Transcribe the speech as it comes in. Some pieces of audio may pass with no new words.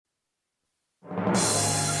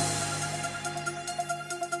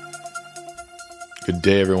Good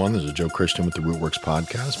day, everyone. This is Joe Christian with the RootWorks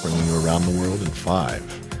podcast, bringing you around the world in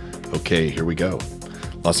 5. Okay, here we go.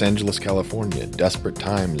 Los Angeles, California. Desperate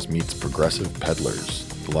times meets progressive peddlers.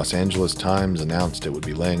 The Los Angeles Times announced it would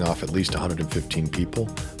be laying off at least 115 people,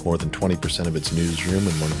 more than 20% of its newsroom,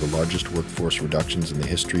 and one of the largest workforce reductions in the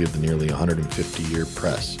history of the nearly 150-year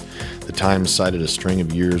press. The Times cited a string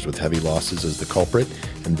of years with heavy losses as the culprit,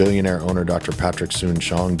 and billionaire owner Dr. Patrick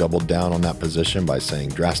Soon-Shiong doubled down on that position by saying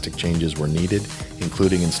drastic changes were needed,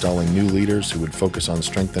 including installing new leaders who would focus on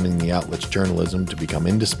strengthening the outlet's journalism to become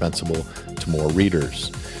indispensable to more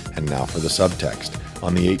readers. And now for the subtext.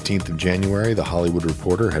 On the 18th of January, The Hollywood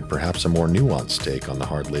Reporter had perhaps a more nuanced take on the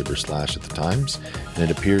hard labor slash at the Times, and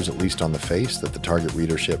it appears, at least on the face, that the target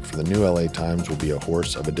readership for the new LA Times will be a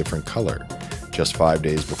horse of a different color. Just 5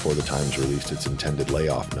 days before the Times released its intended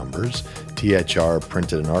layoff numbers, THR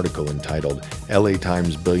printed an article entitled, LA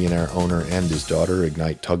Times Billionaire Owner and His Daughter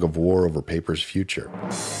Ignite Tug of War Over Paper's Future,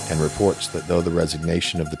 and reports that though the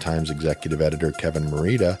resignation of the Times executive editor Kevin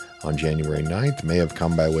Merida on January 9th may have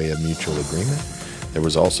come by way of mutual agreement, there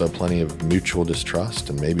was also plenty of mutual distrust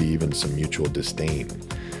and maybe even some mutual disdain.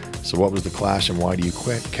 So what was the clash and why do you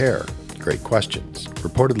care? Great questions.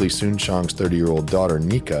 Reportedly, Soon-Shiong's 30-year-old daughter,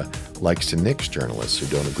 Nika, likes to nix journalists who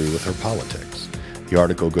don't agree with her politics. The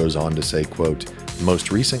article goes on to say, quote, the most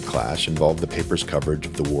recent clash involved the paper's coverage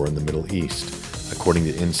of the war in the Middle East. According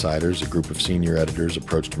to insiders, a group of senior editors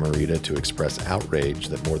approached Merida to express outrage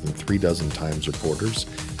that more than 36 Times reporters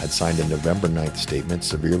had signed a November 9th statement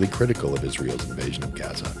severely critical of Israel's invasion of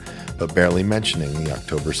Gaza, but barely mentioning the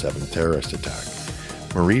October 7th terrorist attack.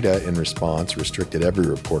 Merida, in response, restricted every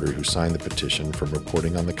reporter who signed the petition from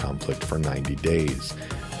reporting on the conflict for 90 days.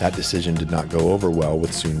 That decision did not go over well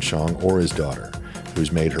with Soon-Shiong or his daughter,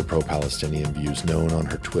 who's made her pro-Palestinian views known on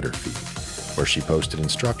her Twitter feed, where she posted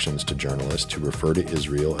instructions to journalists to refer to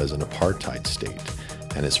Israel as an apartheid state,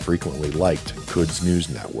 and is frequently liked Quds News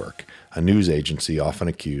Network, a news agency often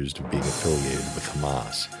accused of being affiliated with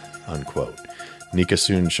Hamas, unquote. Nika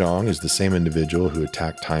Soon-Shiong is the same individual who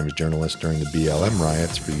attacked Times journalists during the BLM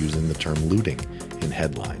riots for using the term looting in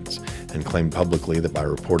headlines, and claimed publicly that by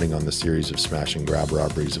reporting on the series of smash-and-grab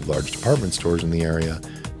robberies of large department stores in the area,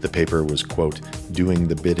 the paper was, quote, doing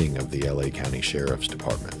the bidding of the LA County Sheriff's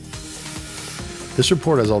Department. This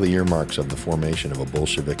report has all the earmarks of the formation of a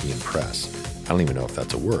Bolshevikian press. I don't even know if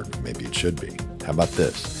that's a word. Maybe it should be. How about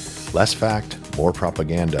this? Less fact, more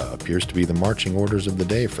propaganda appears to be the marching orders of the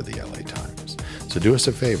day for the LA Times. So do us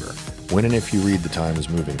a favor. When and if you read the Times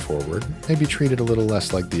moving forward, maybe treat it a little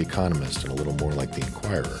less like The Economist and a little more like The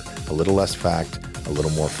Inquirer. A little less fact, a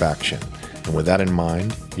little more faction. And with that in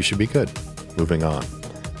mind, you should be good. Moving on.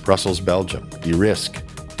 Brussels, Belgium. De-risk.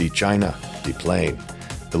 De-China. De-plane.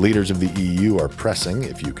 The leaders of the EU are pressing,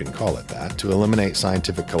 if you can call it that, to eliminate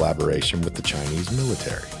scientific collaboration with the Chinese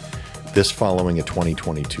military. This following a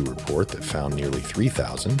 2022 report that found nearly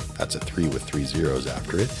 3,000, that's a 3 with 3 zeros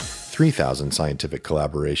after it, 3,000 scientific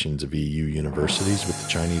collaborations of EU universities with the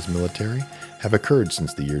Chinese military have occurred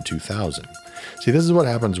since the year 2000. See, this is what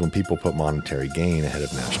happens when people put monetary gain ahead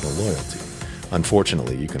of national loyalty.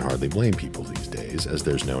 Unfortunately, you can hardly blame people these days, as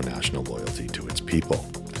there's no national loyalty to its people,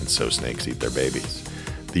 and so snakes eat their babies.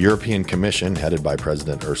 The European Commission, headed by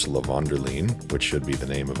President Ursula von der Leyen, which should be the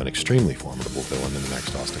name of an extremely formidable villain in the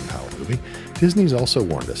next Austin Powers movie, Disney's also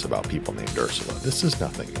warned us about people named Ursula. This is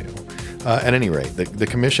nothing new. At any rate, the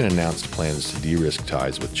Commission announced plans to de-risk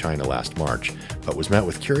ties with China last March, but was met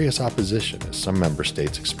with curious opposition as some member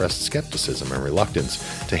states expressed skepticism and reluctance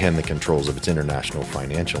to hand the controls of its international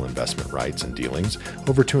financial investment rights and dealings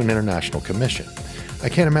over to an international commission. I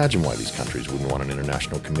can't imagine why these countries wouldn't want an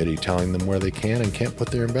international committee telling them where they can and can't put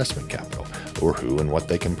their investment capital, or who and what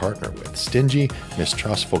they can partner with. Stingy,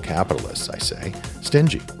 mistrustful capitalists, I say.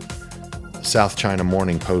 Stingy. The South China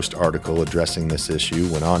Morning Post article addressing this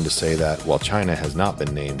issue went on to say that while China has not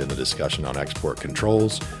been named in the discussion on export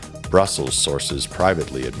controls, Brussels sources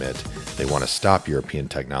privately admit they want to stop European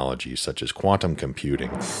technologies such as quantum computing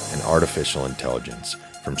and artificial intelligence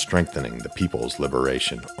from strengthening the People's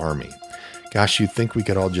Liberation Army. Gosh, you'd think we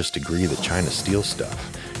could all just agree that China steals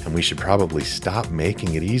stuff, and we should probably stop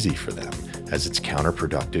making it easy for them, as it's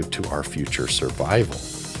counterproductive to our future survival.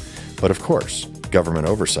 But of course, government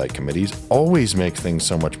oversight committees always make things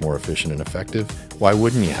so much more efficient and effective. Why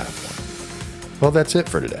wouldn't you have one? Well, that's it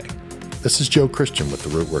for today. This is Joe Christian with the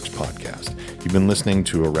RootWorks podcast. You've been listening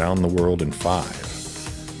to Around the World in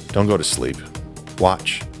 5. Don't go to sleep.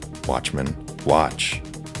 Watch. Watchmen. Watch.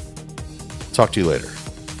 Talk to you later.